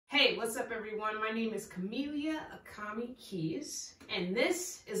Hey, what's up everyone? My name is Camellia Akami Keys, and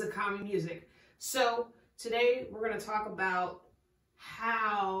this is Akami Music. So today we're going to talk about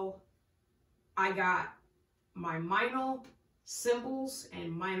how I got my Meinl cymbals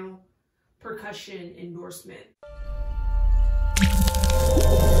and Meinl percussion endorsement.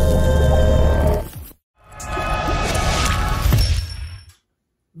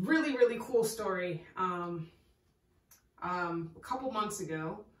 Really cool story. A couple months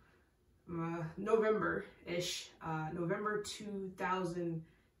ago, November-ish, November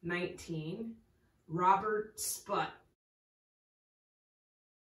 2019, Robert Sput,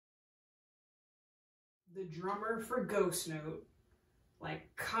 the drummer for Ghost Note,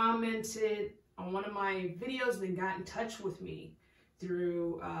 commented on one of my videos and then got in touch with me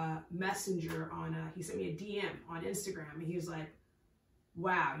through Messenger on, he sent me a DM on Instagram, and he was like,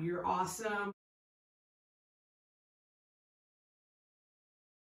 wow, you're awesome.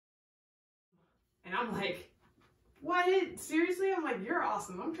 And I'm like, what? Seriously? I'm like, you're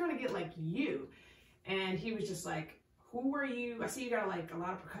awesome. I'm trying to get like you. And he was just like, who are you? I see you got like a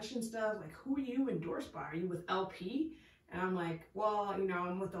lot of percussion stuff. Like, who are you endorsed by? Are you with LP? And I'm like, well, you know,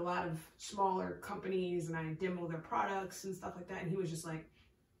 I'm with a lot of smaller companies and I demo their products and stuff like that. And he was just like,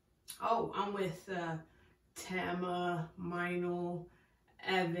 oh, I'm with NAMM, Meinl,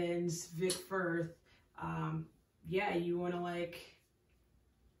 Evans, Vic Firth. Yeah, you want to like,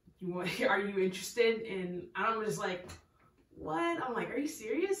 are you interested? And I'm just like, what? I'm like, are you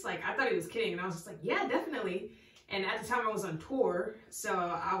serious? Like, I thought he was kidding. And I was just like, yeah, definitely. And at the time I was on tour, so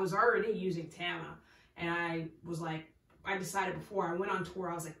I was already using Tama. And I was like, I decided before I went on tour,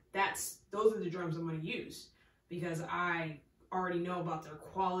 I was like, those are the drums I'm going to use, because I already know about their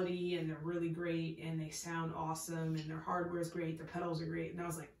quality and they're really great and they sound awesome and their hardware is great, their pedals are great. And I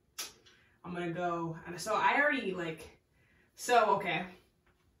was like, I'm going to go. And so I already okay.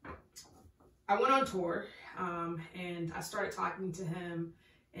 I went on tour, and I started talking to him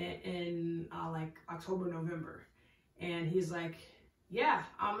in like October, November, and he's like, "Yeah,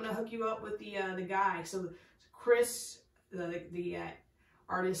 I'm gonna hook you up with the guy." So Chris, the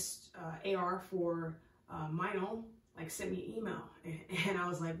artist AR for Meinl, sent me an email, and I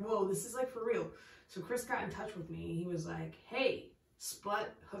was like, "Whoa, this is like for real." So Chris got in touch with me. He was like, "Hey,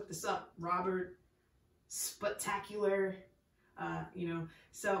 Sput hooked us up, Robert, Sputacular, you know."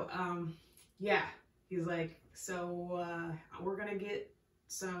 So yeah, he's like, so we're gonna get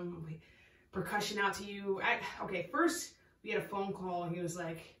some percussion out to you. Okay, first we had a phone call, and he was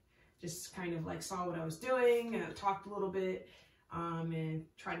like, just kind of like saw what I was doing, talked a little bit, and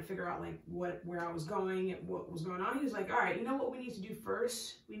tried to figure out like where I was going and what was going on. He was like, all right, you know what we need to do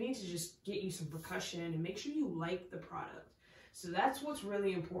first? We need to just get you some percussion and make sure you like the product. So that's what's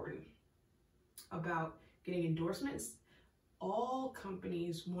really important about getting endorsements. All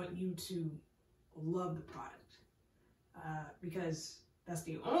companies want you to love the product, because that's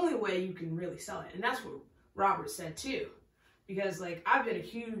the only way you can really sell it. And that's what Robert said too, because like I've been a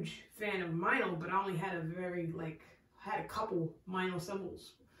huge fan of Meinl, but I only had a couple Meinl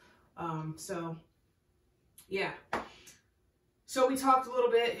cymbals. So yeah, so we talked a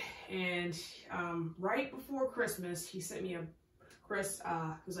little bit, and right before Christmas he sent me Chris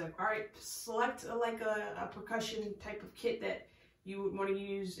was like, all right, select a percussion type of kit that you would want to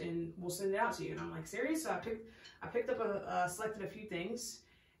use and we'll send it out to you. And I'm like, serious? So I picked up selected a few things,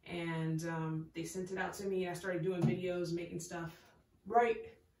 and they sent it out to me. I started doing videos, making stuff right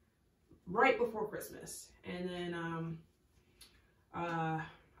before Christmas. And then I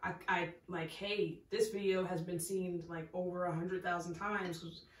like, hey, this video has been seen like over 100,000 times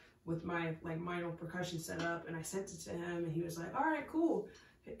with my Meinl percussion set up, and I sent it to him, and he was like, all right, cool.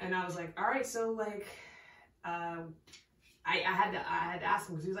 And I was like, all right, so like I had to ask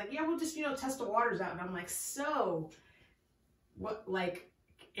him, because he was like, yeah, we'll just, you know, test the waters out. And I'm like, so what, like,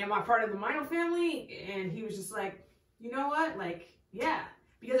 am I part of the Meinl family? And he was just like, you know what, like, yeah.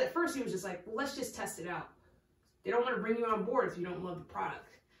 Because at first he was just like, well, let's just test it out. They don't want to bring you on board if you don't love the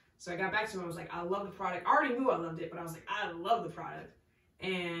product. So I got back to him, I was like, I love the product. I already knew I loved it, but I was like, I love the product.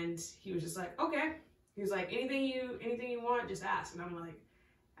 And he was just like, okay. He was like, anything you want, just ask. And I'm like,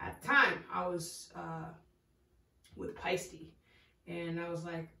 at the time I was with Peisty, and I was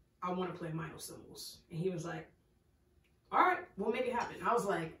like, I want to play Meinl cymbals. And he was like, all right, we'll make it happen. I was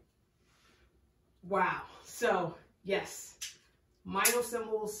like, wow. So yes, Meinl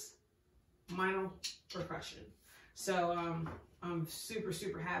cymbals, Meinl percussion. So I'm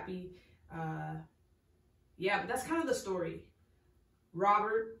super happy. Yeah, but that's kind of the story.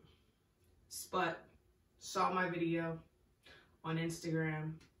 Robert Sput saw my video on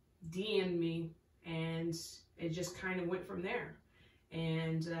Instagram, DM'd me, and it just kind of went from there.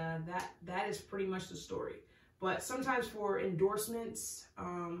 And that is pretty much the story. But sometimes for endorsements,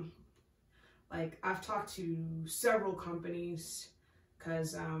 like I've talked to several companies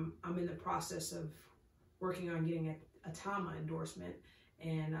because I'm in the process of working on getting a NAMM endorsement,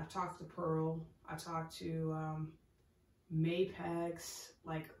 and I've talked to Pearl, I talked to Mapex,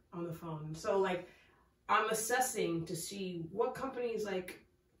 like on the phone. So like I'm assessing to see what companies like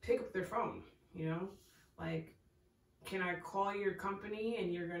pick up their phone, you know, like can I call your company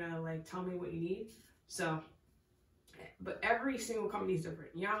and you're gonna like tell me what you need? So, but every single company is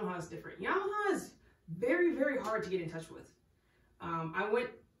different. Yamaha is different. Yamaha is very, very hard to get in touch with.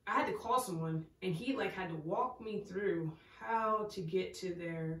 I had to call someone and he like had to walk me through how to get to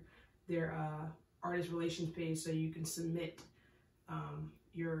their artist relations page so you can submit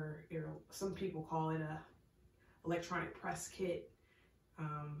your some people call it a electronic press kit.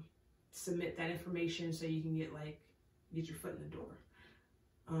 Submit that information so you can get your foot in the door.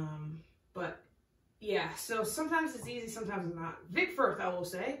 But yeah, so sometimes it's easy, sometimes it's not. Vic Firth, I will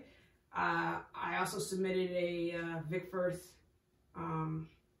say. I also submitted a Vic Firth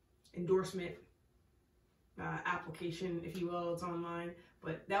endorsement application, if you will. It's online,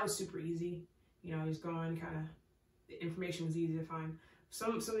 but that was super easy. You know, just going kind of, the information was easy to find.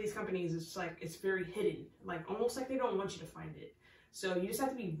 Some of these companies, it's like, it's very hidden, like almost like they don't want you to find it. So you just have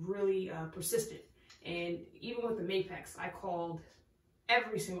to be really persistent. And even with the Mapex, I called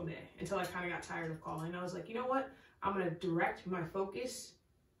every single day until I kind of got tired of calling. I was like, you know what? I'm going to direct my focus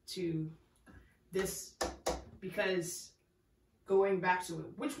to this, because going back to it,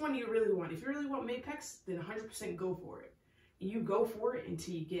 which one do you really want? If you really want Mapex, then 100% go for it. You go for it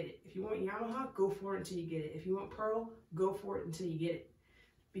until you get it. If you want Yamaha, go for it until you get it. If you want Pearl, go for it until you get it.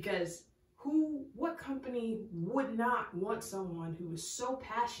 Because what company would not want someone who is so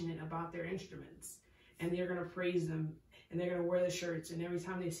passionate about their instruments, and they're going to praise them, and they're going to wear the shirts, and every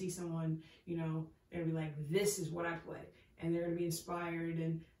time they see someone, you know, they're going to be like, this is what I play. And they're going to be inspired,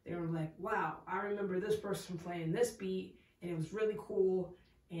 and they're going to be like, wow, I remember this person playing this beat, and it was really cool,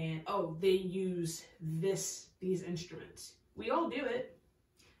 and oh, they use these instruments. We all do it,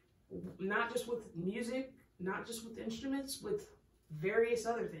 not just with music, not just with instruments, with various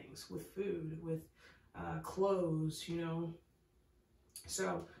other things, with food, with clothes, you know.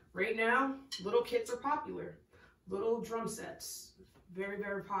 So right now, little kits are popular. Little drum sets, very,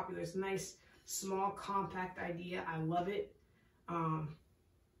 very popular. It's a nice, small, compact idea. I love it.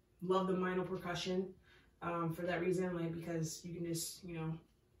 Love the Meinl percussion for that reason, like, because you can just, you know,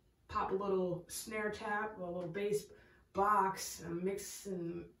 pop a little snare tap, a little bass box, mix,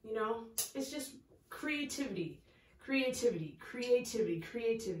 and, you know, it's just creativity. Creativity, creativity,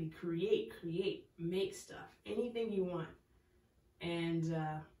 creativity, create, make stuff, anything you want. And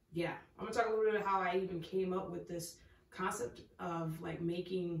yeah, I'm gonna talk a little bit about how I even came up with this concept of like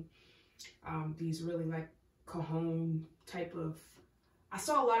making these really like cajon type of, I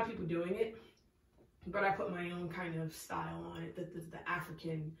saw a lot of people doing it, but I put my own kind of style on it, the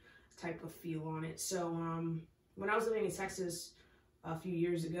African type of feel on it. So when I was living in Texas a few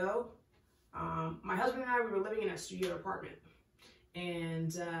years ago, my husband and I, we were living in a studio apartment,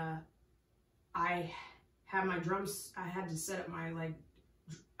 and I had my drums, I had to set up my, like,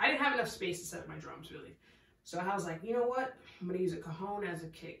 I didn't have enough space to set up my drums, really. So I was like, you know what? I'm going to use a cajon as a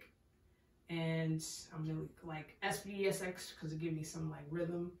kick. And I'm going to, like, SVSX, because it gave me some, like,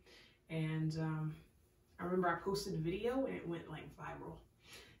 rhythm. And I remember I posted a video, and it went, like, viral.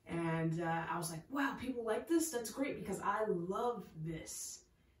 And I was like, wow, people like this? That's great, because I love this.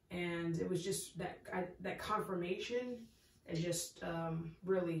 And it was just that confirmation, it just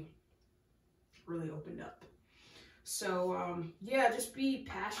really opened up. So yeah, just be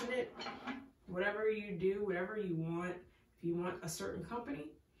passionate. Whatever you do, whatever you want. If you want a certain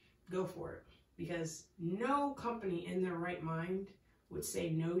company, go for it. Because no company in their right mind would say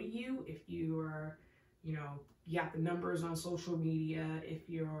no to you if you are, you know, you got the numbers on social media, if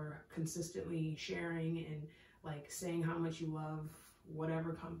you're consistently sharing and like saying how much you love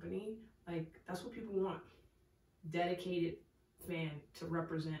whatever company. Like, that's what people want. Dedicated fan to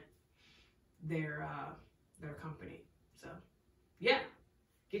represent their company. So yeah,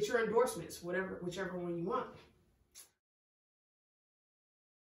 get your endorsements, whichever one you want.